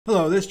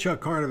Hello, this is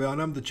Chuck Carnevale,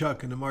 and I'm the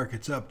Chuck and the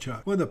Market's Up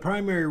Chuck. One of the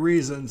primary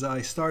reasons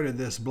I started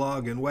this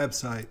blog and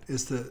website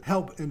is to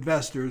help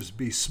investors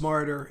be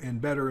smarter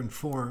and better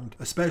informed,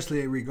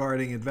 especially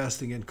regarding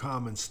investing in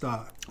common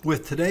stock.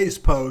 With today's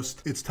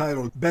post, it's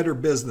titled Better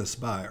Business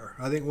Buyer.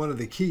 I think one of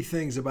the key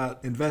things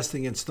about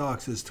investing in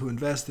stocks is to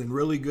invest in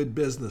really good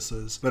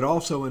businesses, but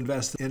also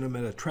invest in them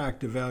at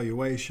attractive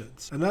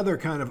valuations. Another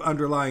kind of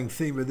underlying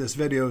theme of this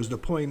video is to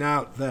point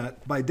out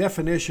that by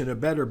definition, a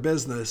better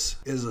business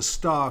is a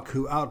stock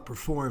who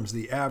outperforms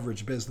the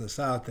average business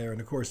out there.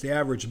 And of course, the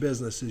average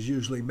business is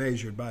usually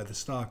measured by the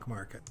stock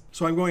market.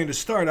 So I'm going to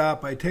start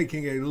out by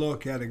taking a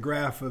look at a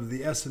graph of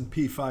the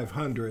S&P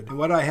 500. And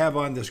what I have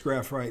on this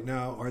graph right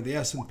now are the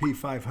S&P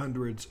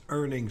 500's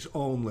earnings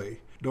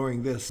only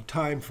during this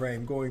time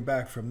frame going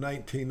back from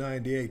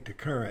 1998 to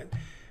current.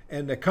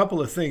 And a couple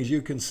of things,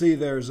 you can see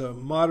there's a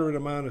moderate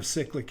amount of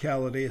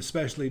cyclicality,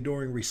 especially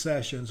during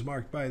recessions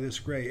marked by this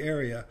gray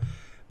area.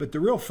 But the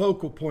real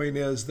focal point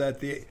is that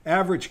the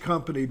average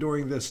company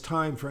during this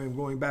time frame,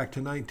 going back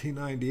to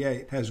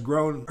 1998, has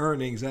grown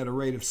earnings at a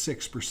rate of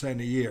 6%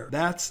 a year.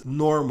 That's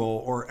normal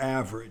or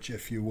average,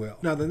 if you will.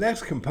 Now, the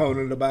next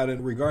component about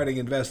it regarding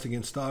investing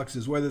in stocks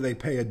is whether they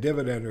pay a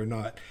dividend or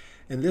not.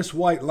 And this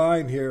white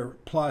line here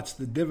plots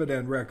the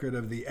dividend record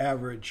of the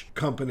average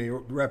company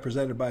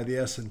represented by the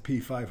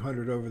S&P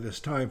 500 over this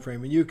time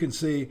frame. And you can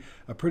see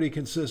a pretty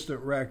consistent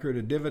record,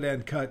 a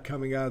dividend cut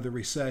coming out of the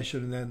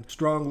recession, and then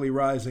strongly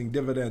rising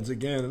dividends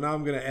again. And now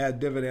I'm going to add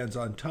dividends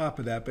on top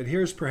of that. But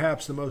here's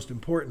perhaps the most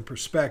important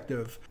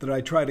perspective that I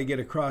try to get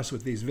across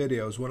with these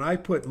videos. When I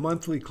put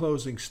monthly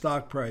closing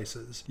stock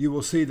prices, you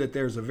will see that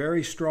there's a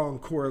very strong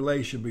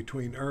correlation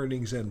between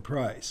earnings and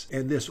price.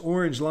 And this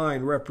orange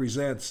line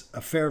represents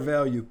a fair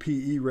value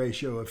PE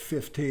ratio of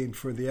 15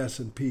 for the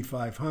S&P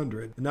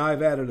 500. Now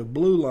I've added a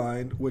blue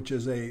line, which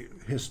is a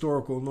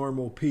historical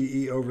normal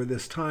PE over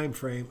this time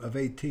frame of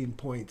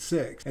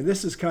 18.6. And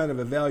this is kind of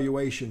a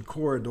valuation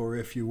corridor,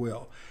 if you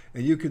will.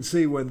 And you can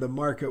see when the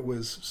market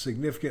was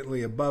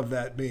significantly above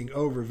that being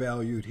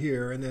overvalued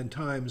here, and then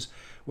times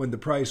when the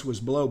price was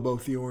below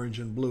both the orange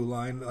and blue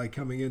line, like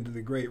coming into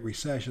the Great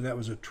Recession. That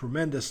was a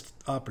tremendous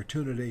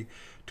opportunity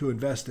to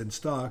invest in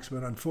stocks,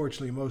 but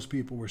unfortunately most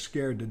people were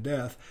scared to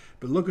death.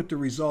 But look at the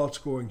results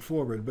going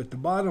forward. But the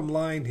bottom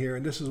line here,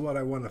 and this is what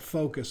I want to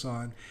focus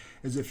on,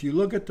 is if you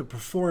look at the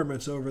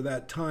performance over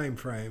that time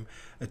frame,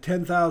 a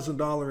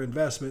 $10,000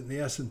 investment in the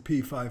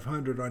S&P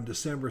 500 on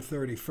December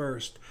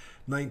 31st,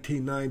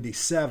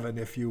 1997,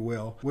 if you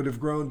will, would have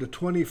grown to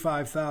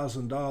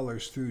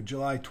 $25,000 through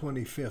July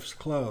 25th's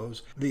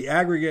close. The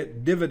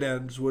aggregate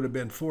dividends would have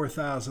been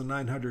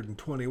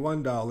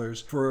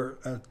 $4,921 for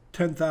a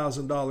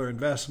 $10,000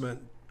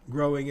 investment,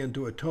 growing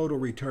into a total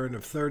return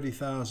of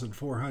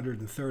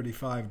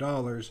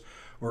 $30,435,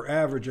 or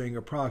averaging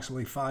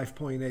approximately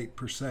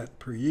 5.8%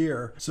 per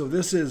year. So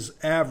this is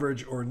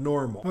average or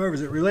normal. However,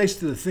 as it relates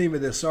to the theme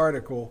of this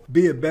article,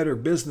 be a better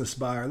business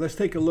buyer, let's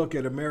take a look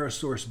at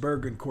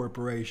AmerisourceBergen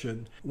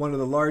Corporation, one of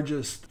the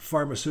largest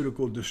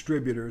pharmaceutical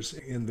distributors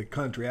in the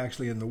country,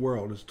 actually in the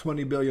world. It's a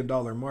 $20 billion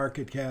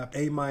market cap,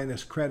 A-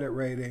 credit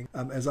rating.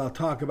 As I'll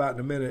talk about in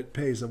a minute,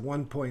 pays a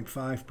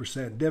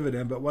 1.5%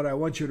 dividend. But what I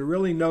want you to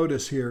really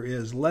notice here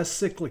is less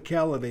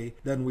cyclicality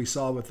than we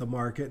saw with the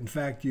market. In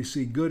fact, you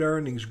see good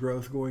earnings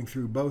growth going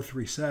through both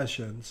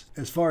recessions.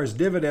 As far as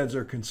dividends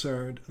are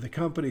concerned, the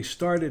company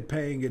started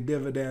paying a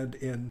dividend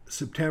in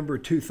September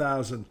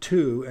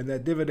 2002, and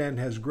that dividend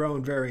has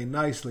grown very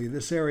nicely.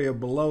 This area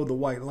below the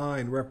white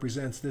line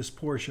represents this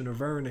portion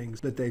of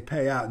earnings that they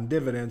pay out in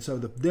dividends, so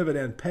the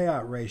dividend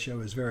payout ratio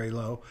is very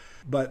low.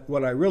 But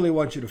what I really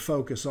want you to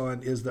focus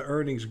on is the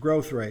earnings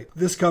growth rate.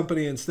 This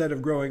company, instead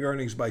of growing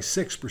earnings by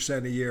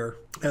 6% a year,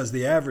 as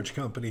the average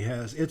company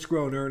has, it's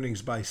grown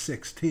earnings by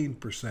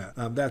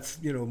 16%. That's,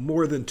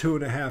 more than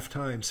 2.5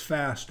 times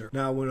faster.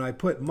 Now, when I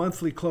put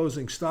monthly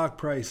closing stock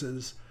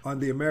prices on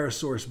the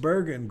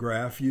AmerisourceBergen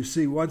graph, you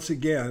see once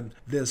again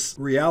this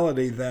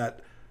reality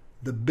that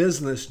the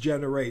business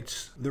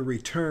generates the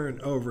return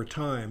over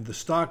time. The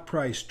stock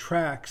price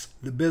tracks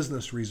the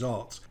business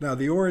results. Now,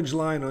 the orange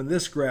line on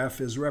this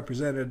graph is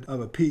representative of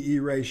a PE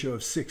ratio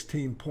of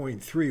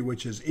 16.3,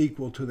 which is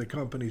equal to the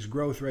company's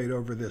growth rate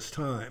over this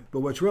time. But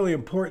what's really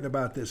important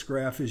about this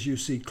graph is you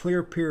see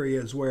clear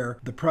periods where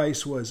the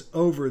price was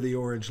over the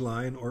orange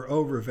line or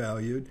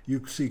overvalued.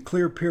 You see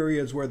clear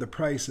periods where the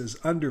price is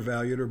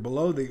undervalued or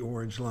below the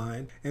orange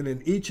line. And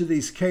in each of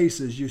these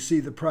cases, you see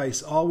the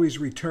price always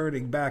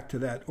returning back to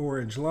that orange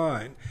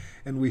line.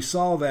 And we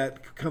saw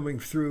that coming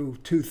through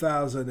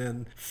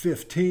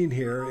 2015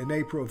 here, in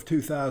April of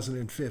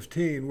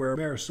 2015, where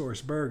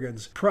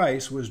AmerisourceBergen's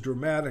price was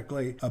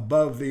dramatically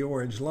above the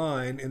orange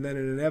line, and then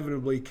it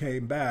inevitably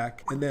came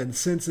back. And then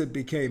since it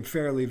became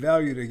fairly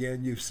valued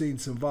again, you've seen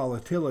some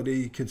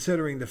volatility,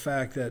 considering the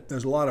fact that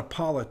there's a lot of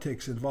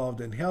politics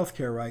involved in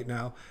healthcare right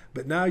now.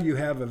 But now you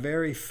have a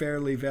very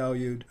fairly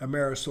valued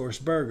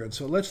AmerisourceBergen.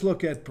 So let's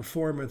look at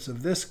performance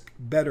of this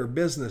better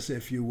business,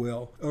 if you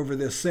will, over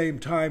this same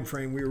time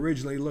frame we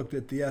originally looked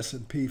at the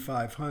S&P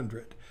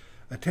 500.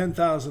 A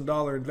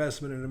 $10,000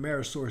 investment in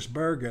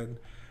AmerisourceBergen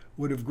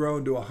would have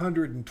grown to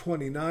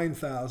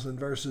 129,000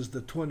 versus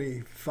the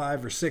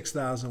 25 or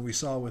 6,000 we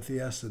saw with the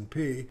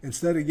S&P.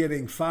 Instead of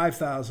getting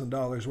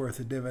 $5,000 worth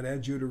of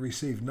dividends, you'd have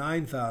received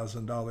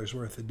 $9,000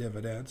 worth of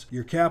dividends.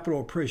 Your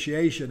capital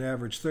appreciation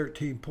averaged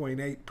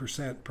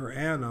 13.8% per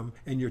annum,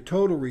 and your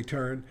total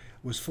return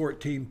was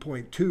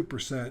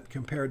 14.2%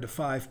 compared to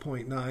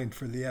 5.9%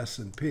 for the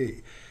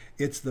S&P.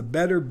 It's the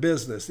better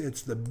business.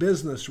 It's the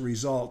business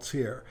results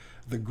here,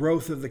 the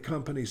growth of the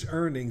company's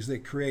earnings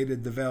that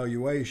created the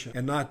valuation,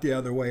 and not the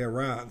other way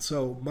around.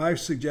 So my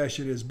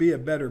suggestion is be a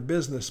better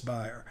business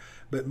buyer.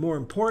 But more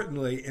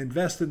importantly,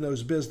 invest in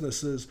those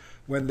businesses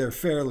when they're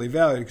fairly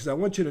valued. Because I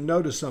want you to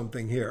notice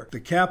something here.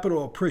 The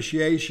capital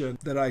appreciation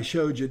that I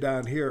showed you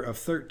down here of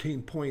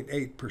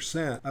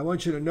 13.8%, I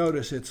want you to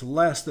notice it's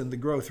less than the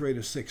growth rate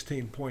of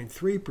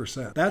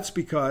 16.3%. That's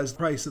because the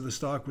price of the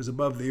stock was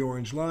above the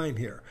orange line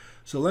here.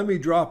 So let me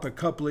drop a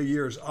couple of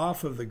years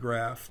off of the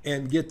graph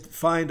and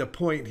find a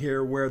point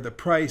here where the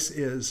price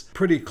is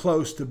pretty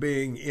close to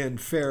being in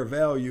fair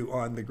value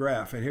on the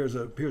graph. And here's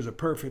a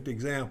perfect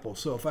example.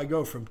 So if I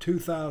go from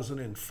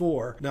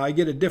 2004, now I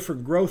get a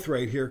different growth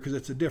rate here because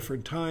it's a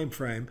different time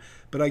frame,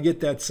 but I get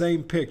that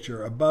same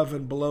picture above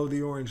and below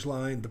the orange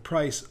line, the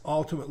price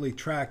ultimately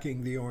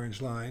tracking the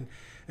orange line.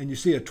 And you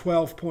see a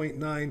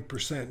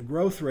 12.9%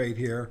 growth rate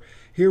here.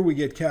 Here we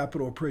get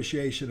capital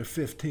appreciation of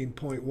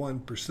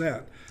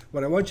 15.1%.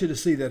 What I want you to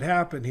see that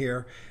happen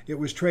here, it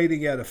was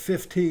trading at a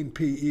 15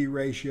 PE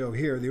ratio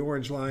here. The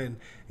orange line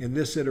in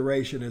this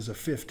iteration is a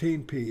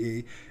 15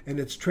 PE, and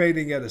it's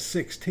trading at a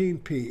 16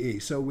 PE.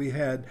 So we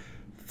had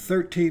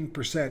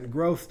 13%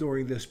 growth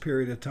during this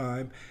period of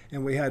time,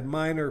 and we had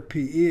minor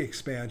PE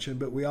expansion,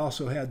 but we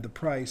also had the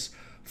price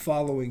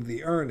following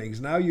the earnings.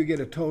 Now you get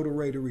a total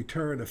rate of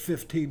return of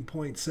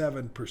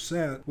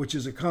 15.7%, which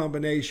is a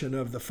combination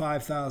of the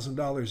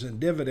 $5,000 in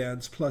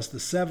dividends plus the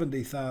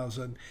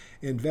 $70,000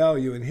 in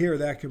value. And here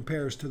that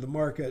compares to the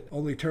market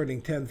only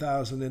turning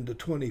 $10,000 into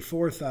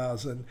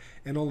 $24,000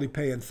 and only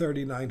paying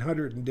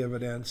 $3,900 in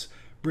dividends,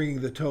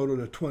 bringing the total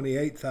to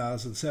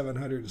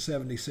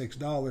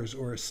 $28,776,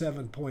 or a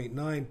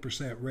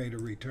 7.9% rate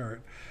of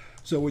return.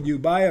 So when you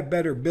buy a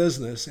better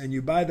business and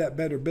you buy that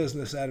better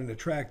business at an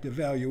attractive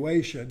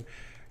valuation,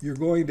 you're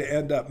going to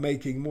end up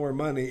making more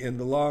money in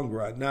the long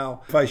run.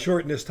 Now, if I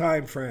shorten this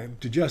time frame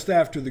to just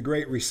after the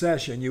Great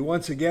Recession, you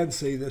once again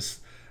see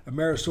this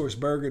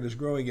AmerisourceBergen is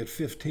growing at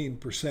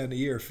 15% a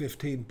year,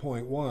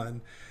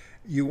 15.1.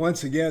 You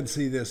once again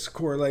see this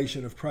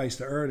correlation of price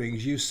to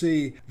earnings. You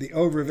see the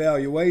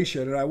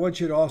overvaluation, and I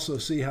want you to also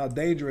see how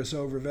dangerous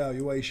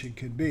overvaluation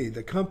can be.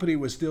 The company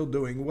was still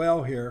doing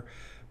well here,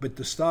 but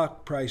the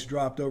stock price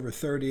dropped over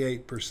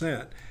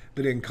 38%.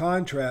 But in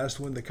contrast,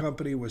 when the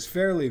company was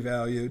fairly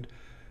valued,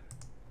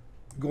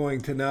 going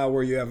to now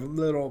where you have a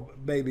little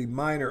maybe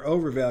minor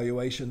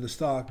overvaluation, the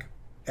stock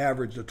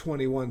averaged a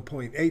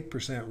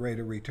 21.8% rate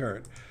of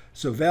return.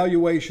 So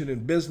valuation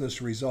and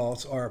business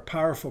results are a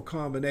powerful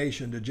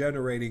combination to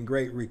generating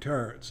great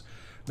returns.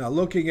 Now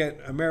looking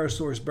at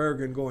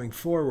AmerisourceBergen going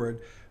forward,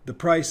 the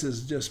price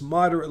is just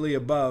moderately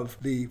above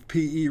the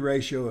PE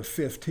ratio of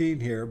 15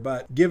 here,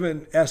 but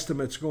given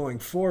estimates going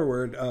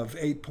forward of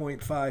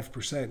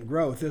 8.5%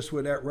 growth, this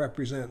would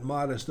represent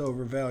modest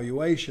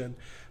overvaluation.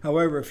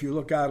 However, if you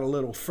look out a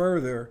little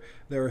further,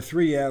 there are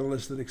 3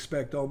 analysts that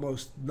expect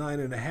almost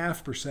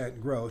 9.5%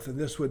 growth, and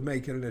this would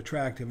make it an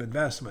attractive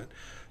investment.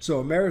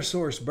 So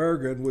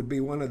AmerisourceBergen would be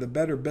one of the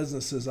better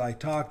businesses I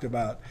talked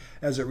about.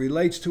 As it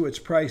relates to its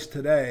price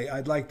today,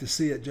 I'd like to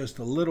see it just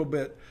a little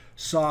bit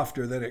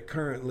softer than it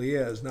currently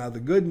is. Now, the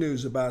good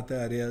news about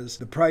that is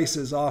the price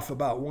is off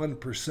about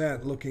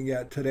 1% looking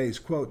at today's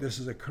quote. This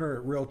is a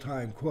current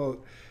real-time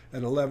quote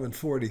at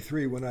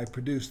 11:43 when I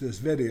produced this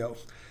video.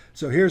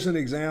 So here's an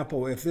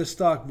example. If this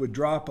stock would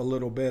drop a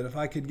little bit, if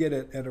I could get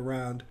it at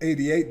around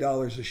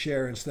 $88 a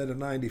share instead of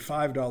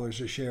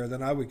 $95 a share,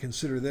 then I would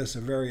consider this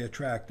a very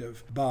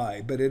attractive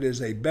buy. But it is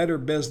a better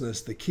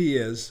business. The key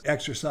is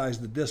exercise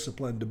the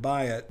discipline to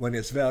buy it when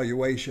its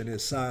valuation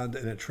is sound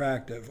and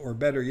attractive, or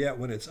better yet,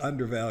 when it's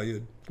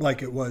undervalued,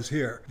 like it was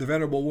here. The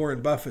Venerable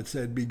Warren Buffett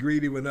said, "Be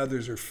greedy when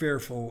others are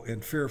fearful,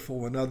 and fearful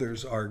when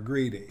others are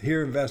greedy."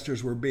 Here,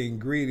 investors were being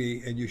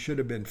greedy, and you should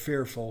have been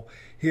fearful.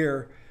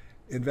 Here,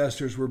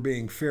 investors were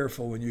being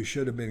fearful when you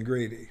should have been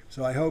greedy.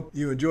 So I hope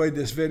you enjoyed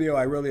this video.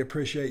 I really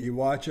appreciate you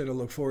watching. I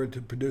look forward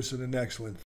to producing the next one.